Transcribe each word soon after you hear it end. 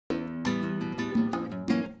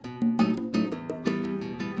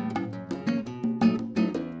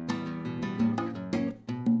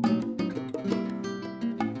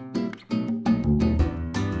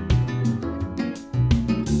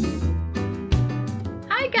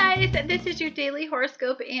guys, this is your daily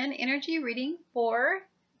horoscope and energy reading for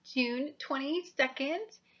June 22nd.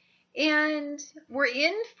 And we're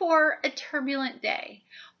in for a turbulent day.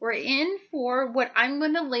 We're in for what I'm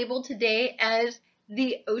going to label today as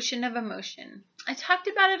the ocean of emotion. I talked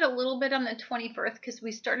about it a little bit on the 21st because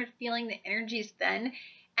we started feeling the energies then.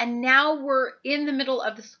 And now we're in the middle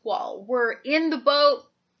of the squall. We're in the boat.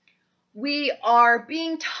 We are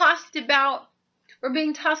being tossed about. We're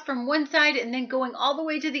being tossed from one side and then going all the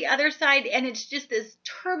way to the other side. And it's just this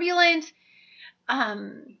turbulent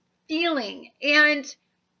feeling. And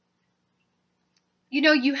you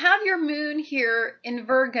know, you have your moon here in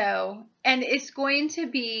Virgo, and it's going to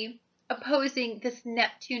be opposing this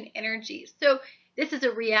Neptune energy. So this is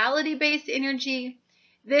a reality-based energy.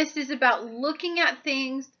 This is about looking at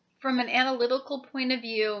things from an analytical point of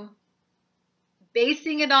view,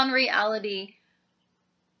 basing it on reality.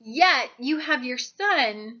 Yet you have your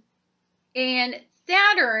Sun and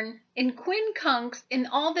Saturn in quincunx in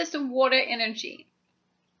all this water energy.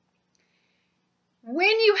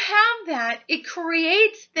 When you have that, it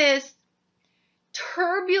creates this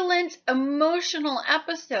turbulent emotional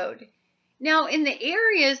episode. Now, in the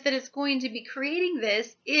areas that it's going to be creating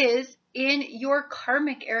this is in your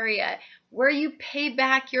karmic area, where you pay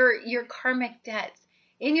back your karmic debts,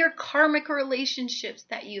 in your karmic relationships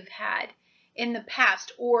that you've had in the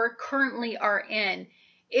past or currently are in.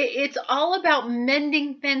 It's all about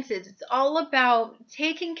mending fences. It's all about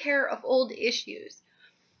taking care of old issues.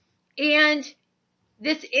 And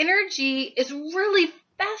this energy is really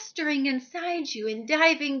festering inside you and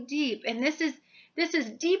diving deep. And this is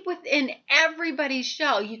deep within everybody's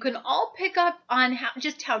shell. You can all pick up on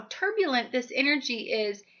just how turbulent this energy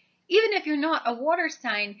is. Even if you're not a water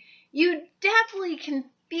sign, you definitely can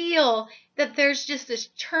feel that there's just this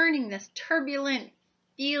churning, this turbulent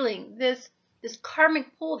feeling, this karmic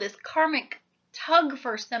pull, this karmic tug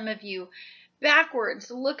for some of you.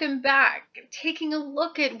 Backwards, looking back, taking a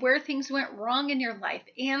look at where things went wrong in your life,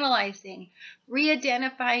 analyzing,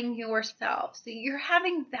 re-identifying yourself. So you're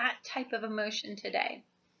having that type of emotion today.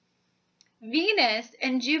 Venus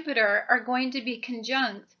and Jupiter are going to be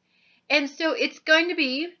conjunct. And so it's going to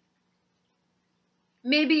be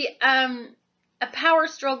maybe a power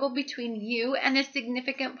struggle between you and a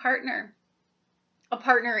significant partner. A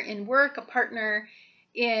partner in work, a partner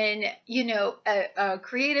in, you know, a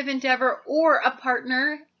creative endeavor, or a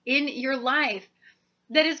partner in your life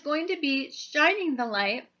that is going to be shining the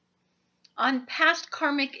light on past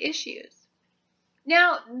karmic issues.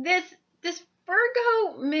 Now, this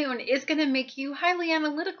Virgo moon is going to make you highly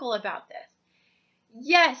analytical about this.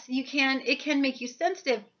 Yes, it can make you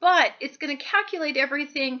sensitive, but it's going to calculate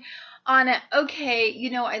everything on okay, you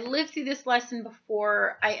know, I lived through this lesson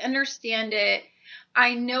before. I understand it.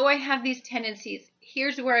 I know I have these tendencies.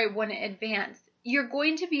 Here's where I want to advance. You're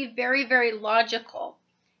going to be very, very logical.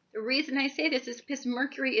 The reason I say this is because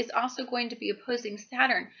Mercury is also going to be opposing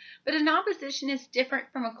Saturn. But an opposition is different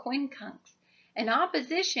from a quincunx. An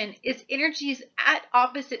opposition is energies at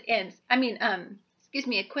opposite ends. A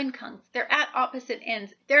quincunx. They're at opposite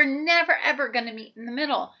ends. They're never, ever going to meet in the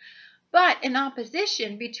middle. But an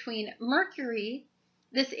opposition between Mercury,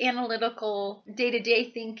 this analytical,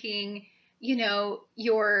 day-to-day thinking, you know,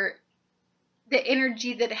 the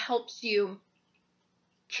energy that helps you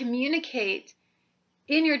communicate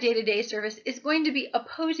in your day-to-day service is going to be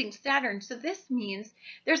opposing Saturn. So this means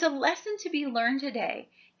there's a lesson to be learned today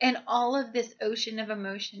in all of this ocean of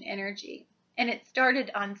emotion energy. And it started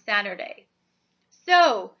on Saturday.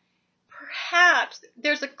 So perhaps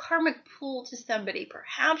there's a karmic pull to somebody.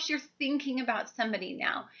 Perhaps you're thinking about somebody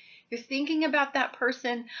now. You're thinking about that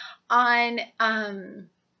person on,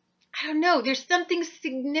 I don't know, there's something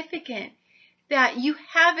significant that you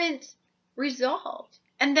haven't resolved,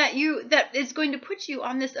 and that is going to put you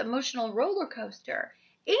on this emotional roller coaster.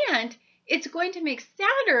 And it's going to make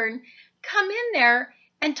Saturn come in there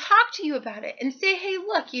and talk to you about it and say, hey,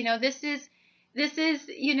 look, you know, this is,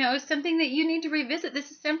 you know, something that you need to revisit.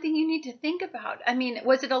 This is something you need to think about. I mean,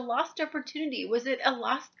 was it a lost opportunity? Was it a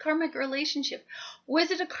lost karmic relationship? Was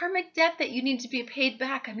it a karmic debt that you need to be paid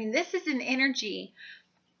back? I mean, this is an energy.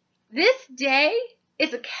 This day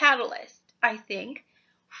is a catalyst, I think,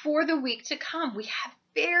 for the week to come. We have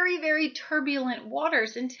very, very turbulent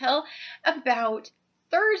waters until about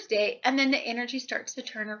Thursday, and then the energy starts to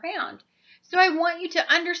turn around. So I want you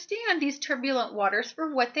to understand these turbulent waters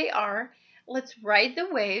for what they are. Let's ride the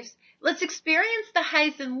waves. Let's experience the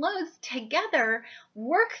highs and lows together,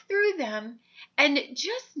 work through them, and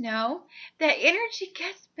just know that energy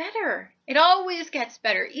gets better. It always gets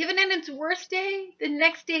better. Even in its worst day, the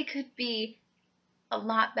next day could be a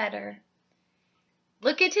lot better.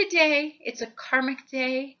 look at today. It's a karmic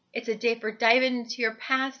day. It's a day for diving into your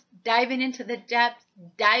past, diving into the depths,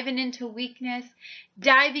 diving into weakness,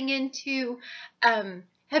 diving into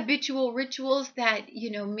habitual rituals that,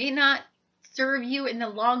 may not serve you in the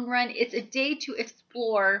long run. It's a day to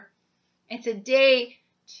explore. It's a day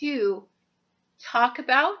to talk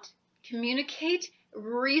about, communicate,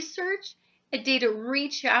 research, a day to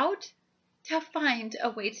reach out, to find a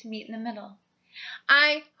way to meet in the middle.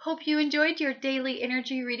 I hope you enjoyed your daily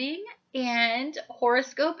energy reading and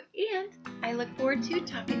horoscope, and I look forward to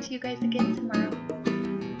talking to you guys again tomorrow.